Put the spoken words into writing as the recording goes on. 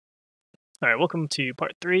Alright, welcome to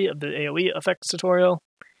part 3 of the AOE effects tutorial.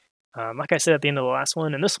 Like I said at the end of the last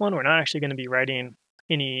one, in this one we're not actually going to be writing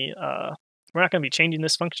any, we're not going to be changing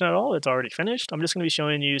this function at all, it's already finished. I'm just going to be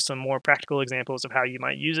showing you some more practical examples of how you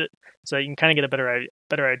might use it, so that you can kind of get a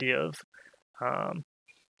better idea of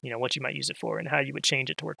what you might use it for and how you would change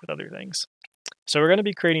it to work with other things. So we're going to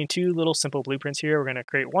be creating two little simple blueprints here. We're going to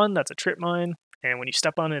create one that's a trip mine, and when you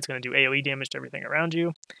step on it, it's going to do AOE damage to everything around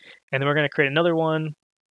you. And then we're going to create another one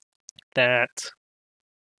that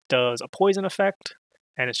does a poison effect,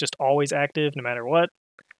 and it's just always active no matter what.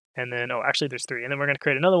 And then, oh, actually there's three. And then we're going to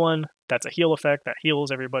create another one that's a heal effect that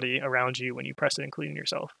heals everybody around you when you press it, including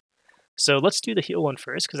yourself. So let's do the heal one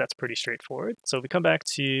first, because that's pretty straightforward. So if we come back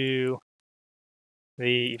to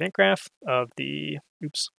the event graph of the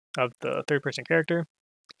third person character.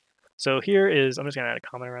 So here is, I'm just going to add a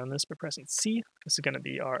comment around this by pressing C. This is going to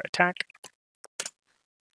be our attack.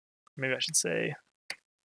 Maybe I should say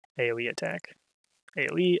AOE attack.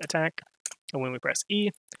 AOE attack. And when we press E,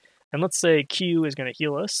 and let's say Q is going to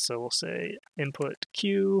heal us, so we'll say input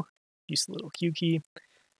Q, use the little Q key,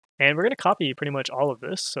 and we're going to copy pretty much all of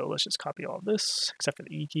this, so let's just copy all of this, except for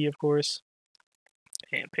the E key, of course,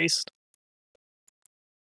 and paste.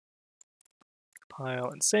 Compile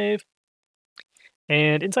and save.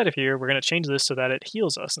 And inside of here, we're going to change this so that it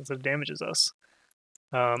heals us instead of damages us.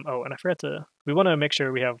 Oh, and I forgot to, we want to make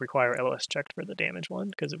sure we have require LOS checked for the damage one,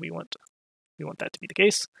 because we want that to be the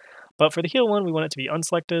case. But for the heal one, we want it to be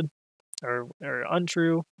unselected, or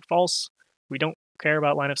untrue, false. We don't care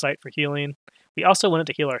about line of sight for healing. We also want it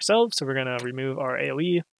to heal ourselves, so we're going to remove our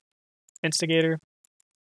AOE instigator.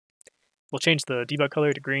 We'll change the debug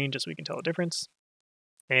color to green just so we can tell the difference.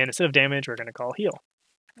 And instead of damage, we're going to call heal.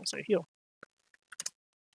 We'll say heal.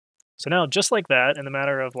 So now, just like that, in a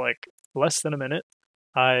matter of like less than a minute,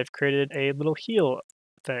 I've created a little heal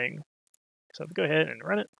thing. So if we go ahead and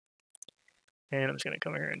run it, and I'm just going to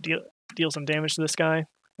come here and deal some damage to this guy.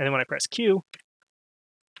 And then when I press Q,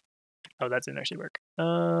 oh, that didn't actually work.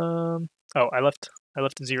 Oh, I left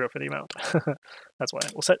 0 for the amount. That's why.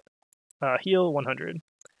 We'll set heal 100.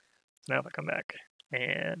 So now if I come back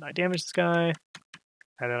and I damage this guy,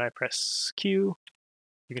 and then I press Q,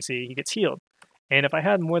 you can see he gets healed. And if I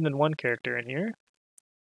had more than one character in here,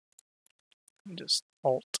 just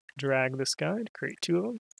Alt drag this guy to create two of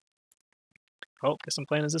them. Oh, guess I'm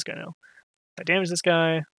playing as this guy now. I damage this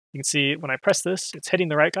guy. You can see when I press this, it's hitting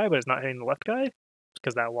the right guy, but it's not hitting the left guy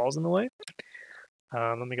because that wall's in the way.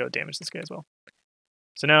 Let me go damage this guy as well.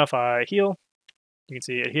 So now if I heal, you can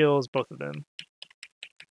see it heals both of them.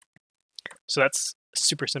 So that's a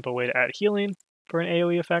super simple way to add healing for an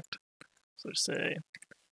AOE effect. So just say,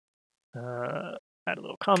 add a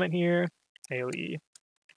little comment here, AOE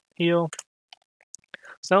heal.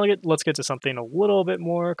 So now let's get to something a little bit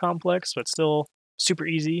more complex, but still super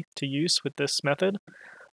easy to use with this method.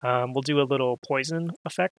 We'll do a little poison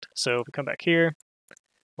effect. So if we come back here,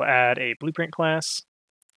 we'll add a blueprint class,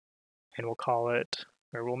 and we'll call it,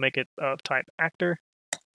 or we'll make it of type actor.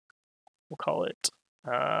 We'll call it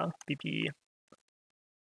BP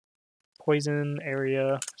poison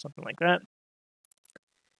area, something like that.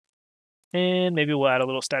 And maybe we'll add a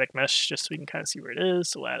little static mesh just so we can kind of see where it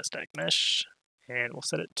is. So we'll add a static mesh, and we'll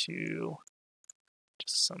set it to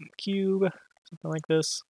just some cube, something like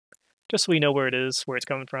this, just so we know where it is, where it's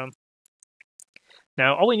coming from.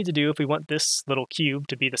 Now, all we need to do if we want this little cube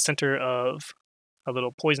to be the center of a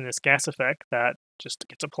little poisonous gas effect that just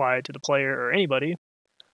gets applied to the player or anybody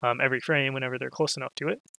every frame whenever they're close enough to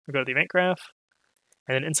it, we'll go to the event graph,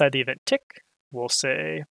 and then inside the event tick, we'll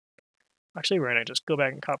say, actually, we're going to just go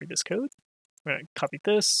back and copy this code. We're going to copy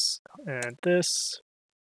this, and this,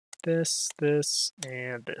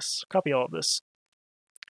 and this. Copy all of this.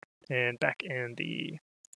 And back in the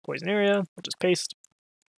poison area, we'll just paste.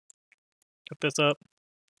 Put this up.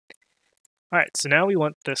 Alright, so now we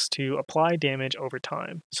want this to apply damage over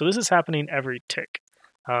time. So this is happening every tick.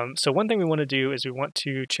 So one thing we want to do is we want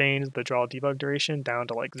to change the draw debug duration down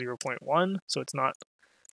to like 0.1, so it's not,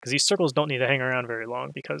 because these circles don't need to hang around very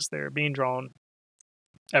long because they're being drawn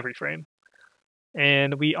every frame.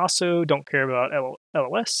 And we also don't care about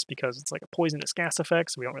LOS because it's like a poisonous gas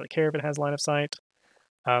effect, so we don't really care if it has line of sight.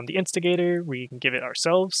 The instigator, we can give it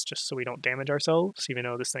ourselves just so we don't damage ourselves, even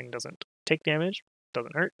though this thing doesn't take damage,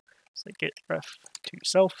 doesn't hurt. So get ref to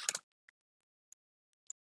self,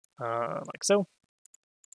 like so.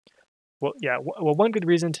 Well, yeah, well, one good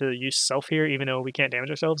reason to use self here, even though we can't damage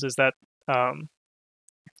ourselves, is that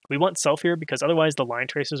we want self here because otherwise the line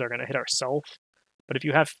traces are going to hit ourself. But if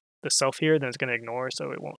you have the self here, then it's going to ignore,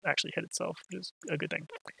 so it won't actually hit itself, which is a good thing.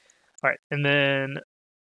 All right, and then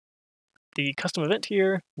the custom event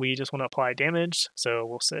here, we just want to apply damage. So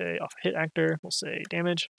we'll say off hit actor, we'll say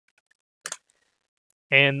damage.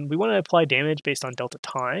 And we want to apply damage based on delta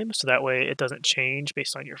time, so that way it doesn't change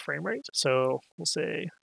based on your frame rate. So we'll say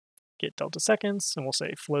get delta seconds, and we'll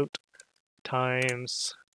say float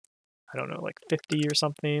times, I don't know, like 50 or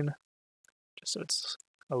something, just so it's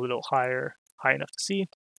a little high enough to see.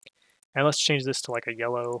 And let's change this to like a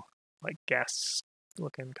yellow, like gas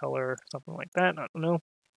looking color, something like that, I don't know.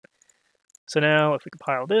 So now if we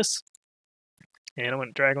compile this, and I'm going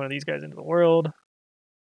to drag one of these guys into the world,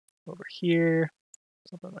 over here,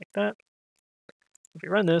 something like that. If we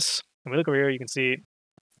run this, and we look over here, you can see it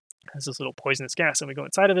has this little poisonous gas, and we go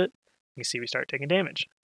inside of it, you see we start taking damage.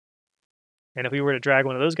 And if we were to drag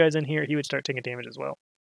one of those guys in here, he would start taking damage as well.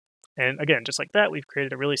 And again, just like that, we've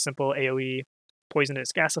created a really simple AOE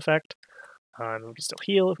poisonous gas effect. We can still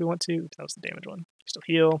heal if we want to. That was the damage one. Still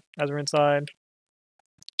heal as we're inside,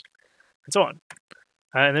 and so on.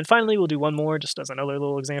 And then finally, we'll do one more, just as another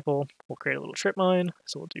little example. We'll create a little trip mine.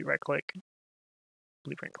 So we'll do right-click,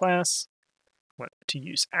 blueprint class. Want to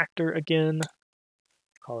use actor again.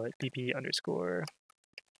 Call it BP underscore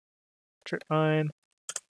trip mine.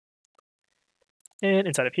 And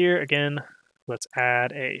inside of here, again, let's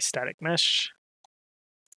add a static mesh.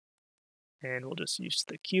 And we'll just use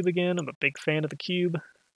the cube again. I'm a big fan of the cube.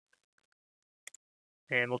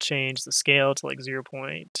 And we'll change the scale to like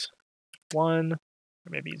 0.1 or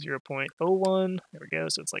maybe 0.01. There we go.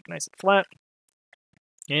 So it's like nice and flat.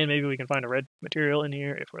 And maybe we can find a red material in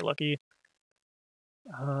here if we're lucky.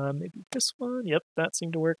 Maybe this one. Yep, that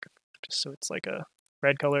seemed to work. Just so it's like a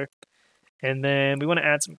red color. And then we want to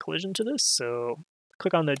add some collision to this. So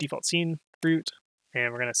click on the default scene fruit,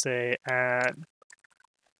 and we're going to say add,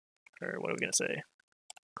 or what are we going to say?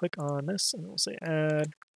 Click on this, and we'll say add,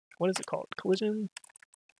 what is it called? Collision?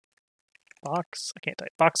 Box? I can't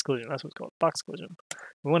type. Box collision, that's what it's called. Box collision.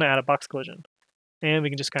 We want to add a box collision. And we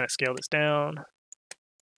can just kind of scale this down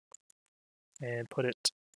and put it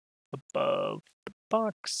above the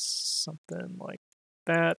box, something like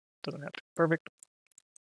that. Doesn't have to be perfect.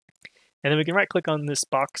 And then we can right click on this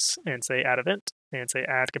box and say add event and say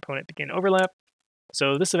add component begin overlap.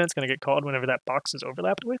 So this event's going to get called whenever that box is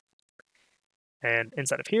overlapped with. And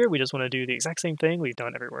inside of here, we just want to do the exact same thing we've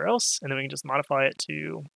done everywhere else, and then we can just modify it to,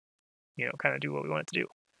 you know, kind of do what we want it to do.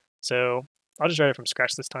 So I'll just write it from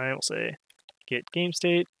scratch this time. We'll say get game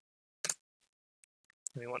state,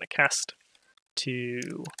 and we want to cast to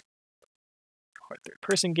our third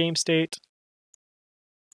person game state.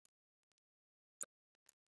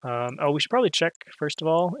 Oh, we should probably check, first of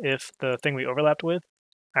all, if the thing we overlapped with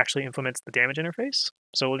actually implements the damage interface.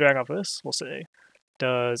 So we'll drag off this. We'll say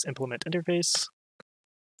does implement interface,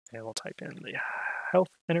 and we'll type in the health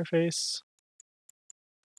interface.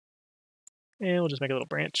 And we'll just make a little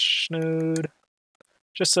branch node,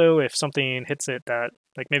 just so if something hits it that,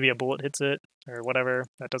 like maybe a bullet hits it or whatever,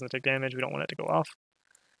 that doesn't take damage, we don't want it to go off.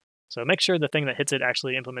 So make sure the thing that hits it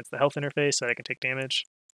actually implements the health interface so that it can take damage.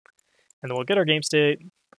 And then we'll get our game state,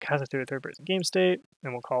 cast it through a third person game state,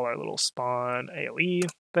 and we'll call our little spawn AOE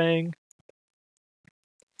thing.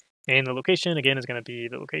 And the location, again, is going to be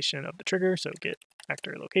the location of the trigger, so get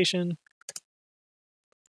actor location.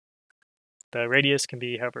 The radius can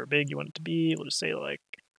be however big you want it to be. We'll just say like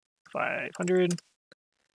 500.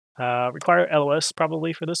 Require LOS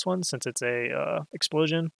probably for this one, since it's a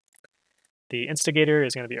explosion. The instigator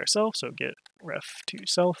is going to be ourself, so get ref to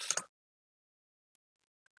self,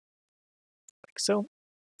 like so.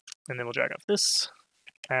 And then we'll drag off this,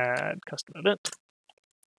 add custom event.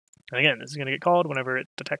 And again, this is going to get called whenever it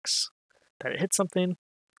detects that it hits something.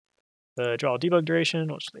 The draw debug duration,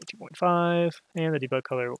 we'll just say 2.5, and the debug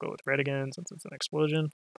color will go with red again since it's an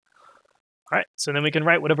explosion. All right, so then we can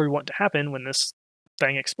write whatever we want to happen when this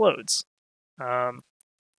thing explodes.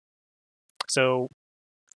 So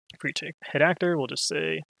for each hit actor, we'll just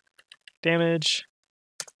say damage,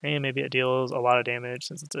 and maybe it deals a lot of damage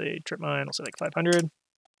since it's a trip mine. We'll say like 500.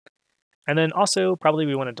 And then also probably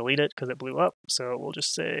we want to delete it because it blew up, so we'll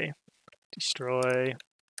just say destroy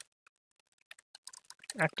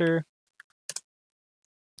actor.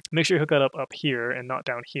 Make sure you hook that up here and not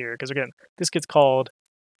down here, because again, this gets called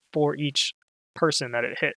for each person that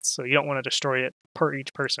it hits, so you don't want to destroy it per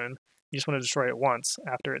each person. You just want to destroy it once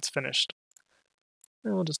after it's finished.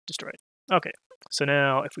 And we'll just destroy it. Okay, so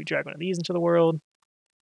now if we drag one of these into the world,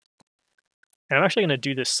 and I'm actually going to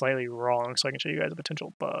do this slightly wrong so I can show you guys a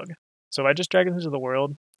potential bug. So if I just drag it into the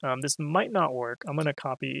world, this might not work. I'm going to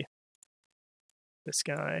copy this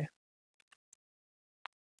guy.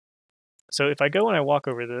 So if I go and I walk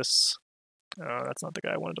over this, that's not the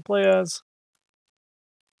guy I wanted to play as.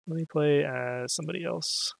 Let me play as somebody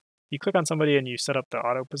else. you click on somebody and you set up the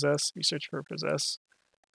auto possess, you search for possess.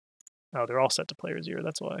 Oh, they're all set to player 0,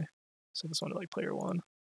 that's why. So this one to like player 1. All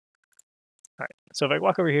right, so if I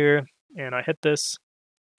walk over here and I hit this,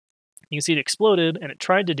 you can see it exploded and it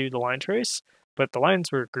tried to do the line trace, but the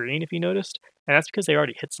lines were green if you noticed, and that's because they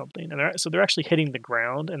already hit something. And so they're actually hitting the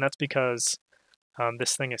ground, and that's because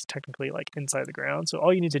this thing is technically like inside the ground. So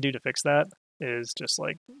all you need to do to fix that is just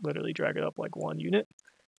like literally drag it up like 1 unit,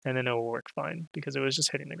 and then it will work fine because it was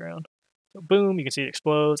just hitting the ground. So boom, you can see it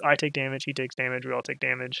explodes. I take damage, he takes damage, we all take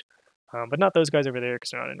damage, but not those guys over there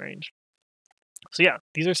because they're not in range. So yeah,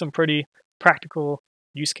 these are some pretty practical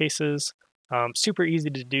use cases. Super easy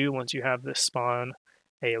to do once you have this spawn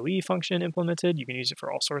AOE function implemented. You can use it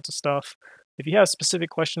for all sorts of stuff. If you have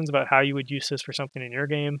specific questions about how you would use this for something in your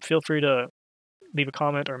game, feel free to leave a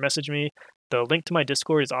comment or message me. The link to my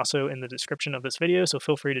Discord is also in the description of this video, so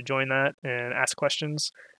feel free to join that and ask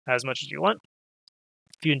questions as much as you want.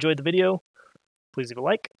 If you enjoyed the video, please leave a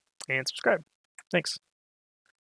like and subscribe. Thanks.